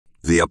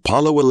The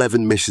Apollo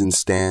 11 mission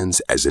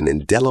stands as an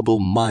indelible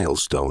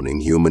milestone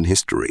in human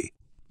history,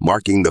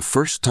 marking the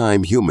first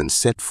time humans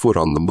set foot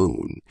on the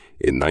moon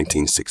in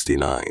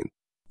 1969.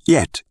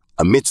 Yet,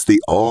 amidst the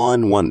awe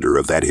and wonder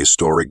of that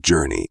historic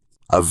journey,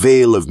 a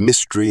veil of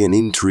mystery and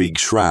intrigue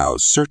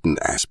shrouds certain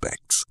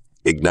aspects,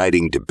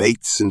 igniting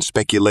debates and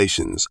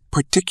speculations,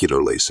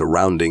 particularly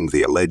surrounding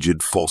the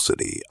alleged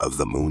falsity of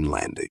the moon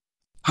landing.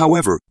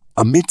 However,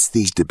 amidst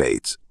these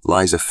debates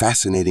lies a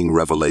fascinating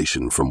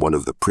revelation from one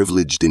of the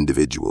privileged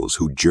individuals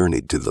who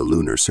journeyed to the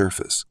lunar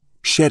surface,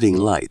 shedding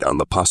light on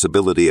the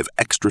possibility of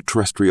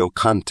extraterrestrial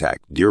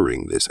contact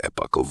during this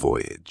epochal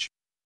voyage.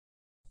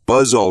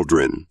 Buzz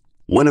Aldrin,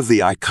 one of the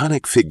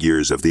iconic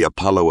figures of the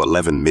Apollo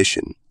 11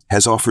 mission,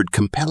 has offered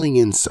compelling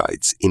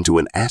insights into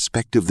an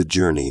aspect of the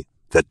journey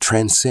that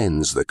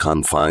transcends the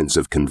confines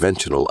of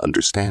conventional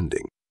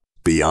understanding.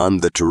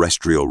 Beyond the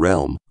terrestrial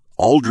realm,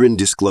 Aldrin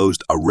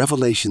disclosed a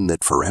revelation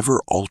that forever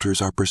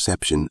alters our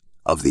perception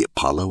of the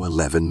Apollo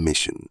 11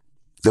 mission: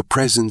 the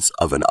presence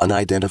of an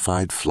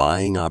unidentified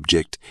flying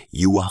object,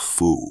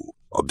 UFO,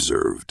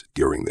 observed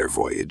during their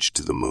voyage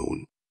to the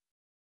moon.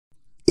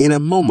 In a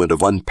moment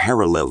of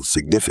unparalleled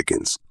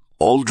significance,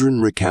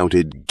 Aldrin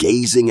recounted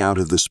gazing out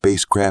of the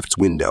spacecraft's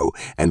window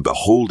and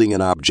beholding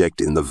an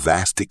object in the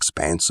vast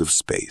expanse of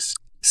space,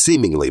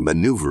 seemingly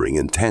maneuvering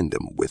in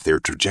tandem with their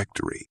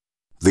trajectory.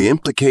 The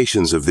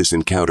implications of this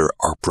encounter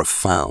are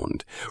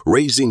profound,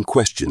 raising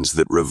questions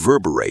that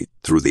reverberate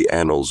through the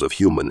annals of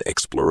human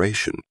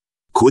exploration.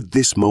 Could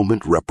this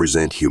moment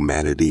represent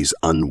humanity's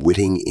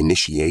unwitting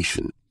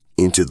initiation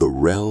into the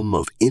realm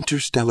of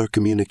interstellar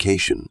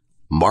communication,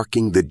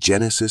 marking the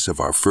genesis of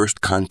our first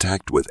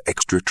contact with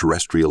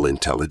extraterrestrial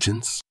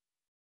intelligence?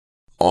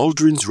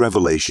 Aldrin's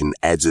revelation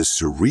adds a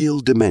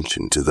surreal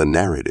dimension to the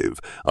narrative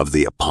of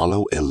the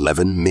Apollo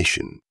 11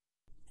 mission.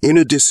 In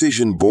a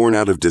decision born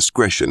out of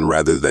discretion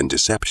rather than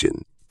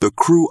deception, the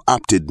crew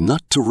opted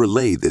not to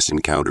relay this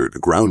encounter to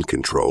ground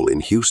control in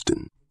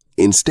Houston,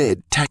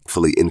 instead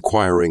tactfully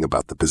inquiring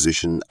about the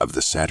position of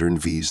the Saturn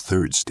V's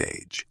third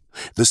stage,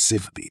 the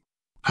Civ-B.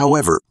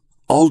 However,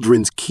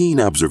 Aldrin's keen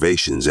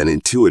observations and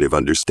intuitive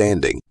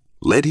understanding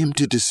led him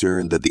to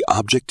discern that the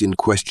object in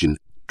question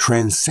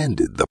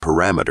transcended the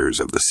parameters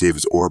of the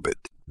Civ's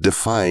orbit,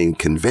 defying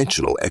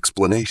conventional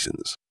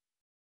explanations.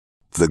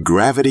 The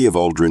gravity of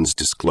Aldrin's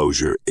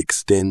disclosure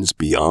extends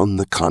beyond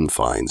the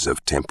confines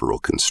of temporal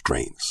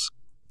constraints.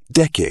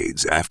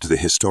 Decades after the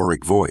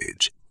historic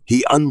voyage,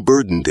 he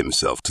unburdened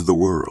himself to the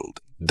world,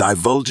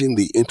 divulging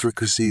the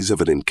intricacies of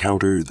an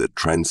encounter that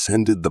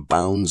transcended the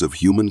bounds of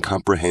human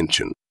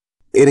comprehension.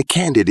 In a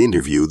candid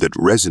interview that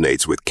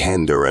resonates with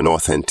candor and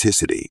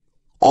authenticity,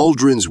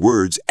 Aldrin's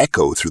words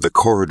echo through the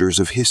corridors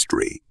of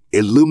history,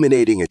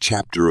 illuminating a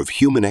chapter of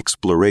human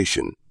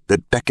exploration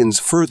that beckons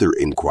further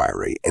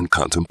inquiry and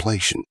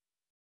contemplation.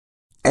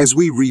 As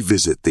we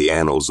revisit the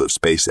annals of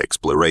space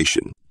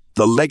exploration,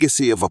 the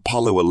legacy of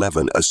Apollo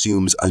 11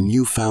 assumes a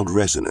newfound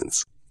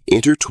resonance,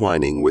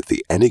 intertwining with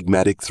the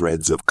enigmatic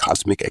threads of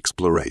cosmic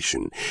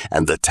exploration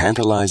and the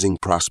tantalizing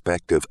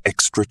prospect of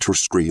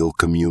extraterrestrial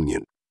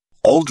communion.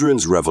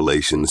 Aldrin's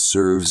revelation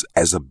serves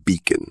as a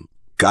beacon,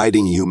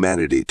 guiding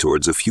humanity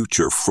towards a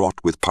future fraught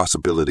with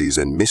possibilities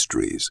and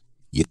mysteries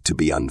yet to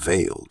be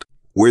unveiled,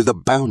 where the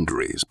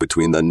boundaries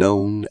between the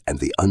known and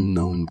the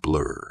unknown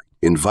blur,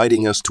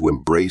 inviting us to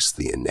embrace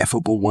the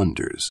ineffable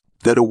wonders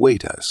that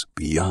await us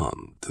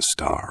beyond the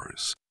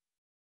stars.